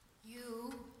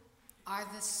are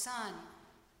the sun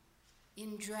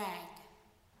in drag.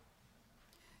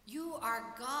 You are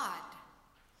God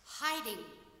hiding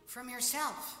from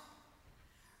yourself.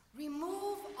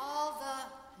 Remove all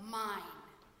the mine.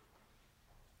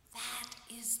 That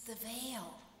is the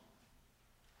veil.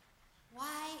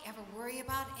 Why ever worry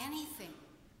about anything?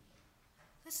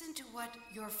 Listen to what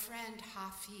your friend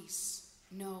Hafiz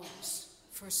knows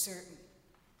for certain.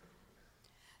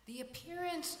 The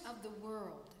appearance of the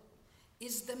world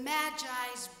is the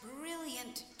Magi's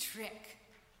brilliant trick,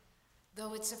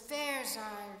 though its affairs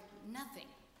are nothing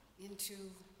into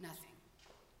nothing.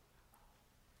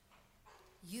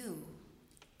 You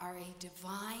are a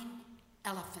divine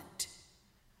elephant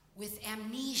with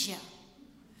amnesia,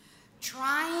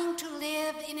 trying to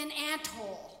live in an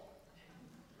anthole.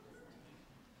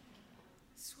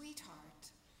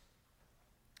 Sweetheart,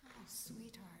 oh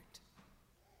sweetheart,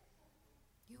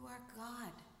 you are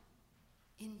God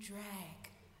in drag.